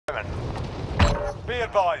Be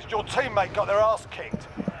advised, your teammate got their ass kicked.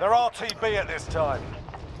 They're RTB at this time.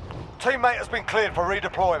 Teammate has been cleared for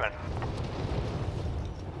redeployment.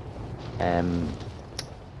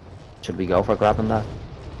 Should we go for grabbing that?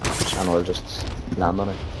 And we'll just land on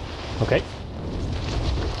it. Okay.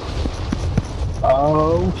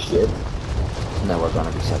 Oh shit. No, we're gonna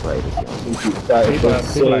be separated.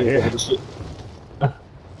 People are here.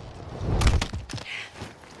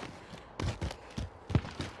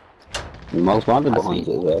 Most wanted behind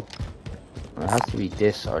you, though. It has to be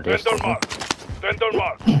this or this. Vendor mark. Vendor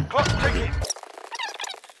mark. Clock ticking.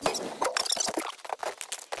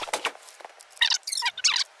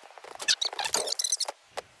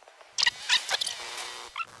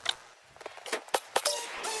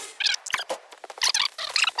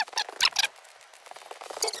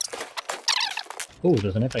 Oh,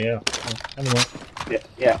 there's an FAR. Anyway.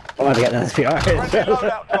 Yeah. I'm going to get an SPR. Friendly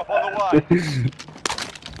loadout drop on the way.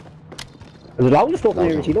 There's a load of stuff in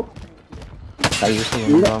here, you look. Are you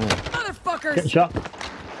seeing what's wrong? Motherfuckers! Getting shot.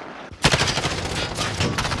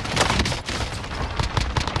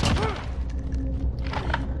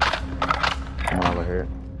 Come on over here.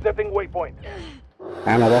 Stepping waypoint.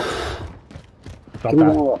 Ammo box. Drop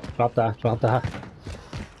that. Drop that. Drop that.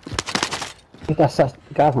 Get that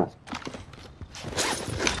gas mask.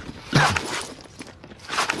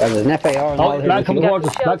 There's an FAR and all here. Lad, come towards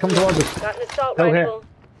us. Lad, come towards us. Got an assault Go here. rifle.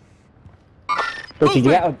 But you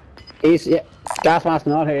get a gas mask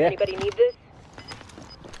and all here, yeah? Anybody need this?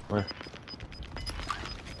 Where?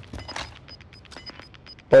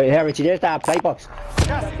 But here, Richie, there's that plate box.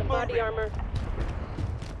 Got some body armor.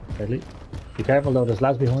 Deadly. Be careful though, there's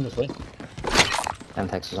lads behind us, right?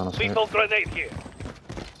 M-Tex is on us. Right? Lethal grenade here.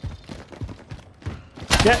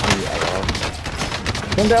 Yeah.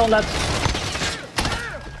 Come down, lads.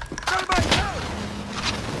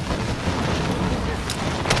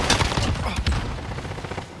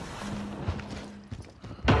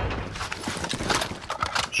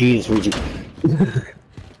 Jesus, Richie.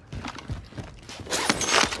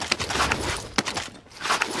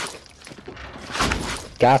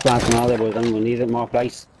 Gas mask and all there, boys. I'm gonna need it more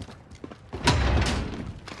place.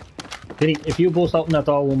 Vinny, if you bust open that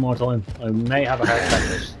door one more time, I may have a heart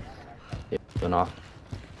attack. You're not.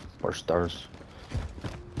 Or stars.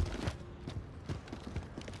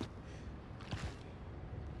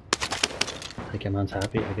 I think your man's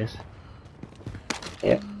happy, I guess.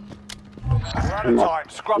 Yeah. We're out of time.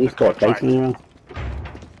 Scrub the He's got contract. placing around.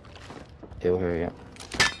 Two here, yeah.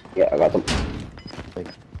 Yeah, I got them. Like,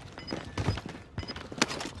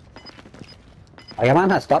 Oh, your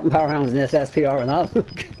man has stopping power rounds in this SPR and all.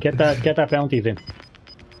 Get that bounty, Vin.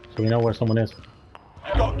 So we know where someone is.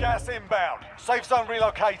 You've got gas inbound. Safe zone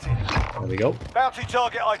relocated. There we go. Bounty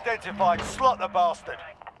target identified. Slot the bastard.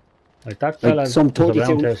 Like that fella Like some is around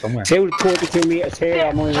 32, here somewhere. 32 meters here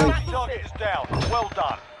on my right. Bounty target is down. Well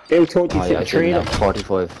done. 32, oh yeah, I three did of that. them.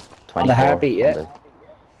 45, 24. On the heartbeat, yeah.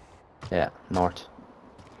 Yeah, north.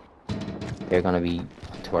 They're gonna be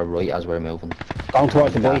to our right as we're moving. Going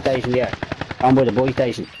towards the buoy station, yeah. On by the buoy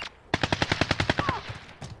station.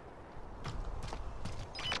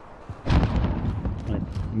 Right.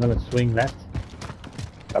 I'm gonna swing left.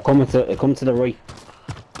 They're coming to the right.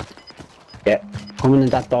 Yeah, coming in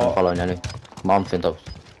that door. Following anyway. Come on, Fintos.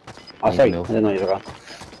 Oh, sorry, I move. didn't know you were gone.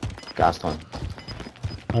 Gas time.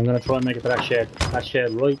 I'm gonna try and make it to that shed. That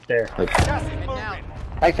shed right there. Right. Gas is moving.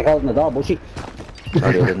 Thanks for holding the door, Bushy.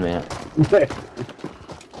 Sorry, I didn't mean it.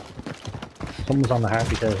 Someone's on the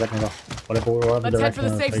heartbeat there a second ago. Whatever Let's head for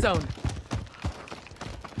the safe zone.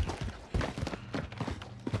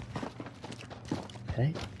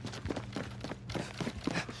 Okay.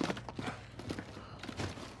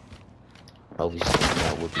 Probably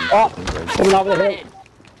that would be. Oh, great. coming over the hill.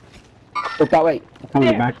 Look that way. Coming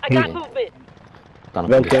There, back. I got Here. movement. Gonna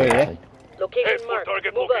Well, be there, that yeah. side. Location marked.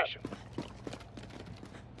 Move up.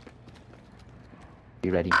 Be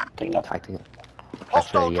ready. Clean up. Tactical.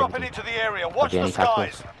 Hostile ready, dropping everything. into the area. Watch Have you the any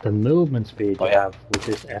tacticals? skies. The movement speed Oh, you yeah. have with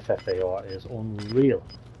this FFAR is unreal.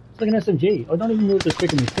 It's like an SMG. I don't even move this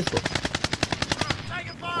quick in my pistol.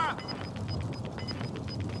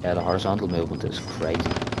 Yeah, the horizontal movement is crazy.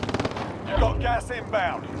 You've got gas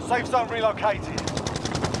inbound. Safe zone relocated.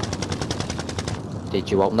 Did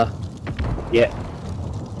you open that? Yeah.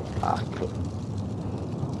 Ah, cool.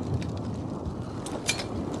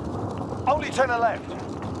 Only 10 are left.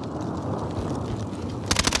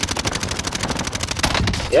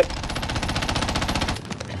 Yep.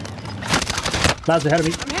 Lads ahead of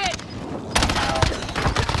me. I'm hit.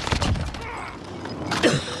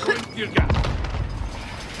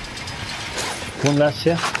 One less,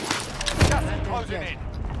 yeah. Gas is closing in.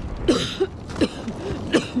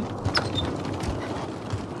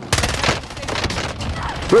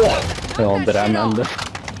 Oh, under I'm under.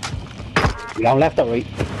 Down left or right?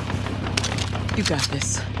 You got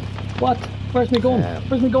this. What? Where's me going?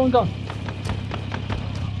 Where's me going gone?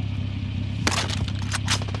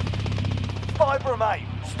 Five remain.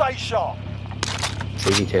 Stay sharp.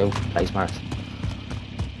 CD2, nice mark.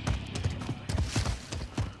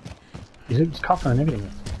 He's coughing and everything.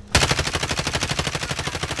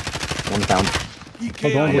 One down.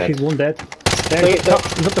 Hold on, dead. he's one dead. There, he's top.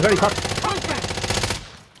 He's up the very top.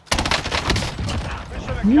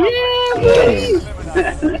 Mission accomplished.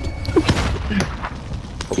 Yeah!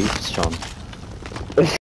 Beast, Sean.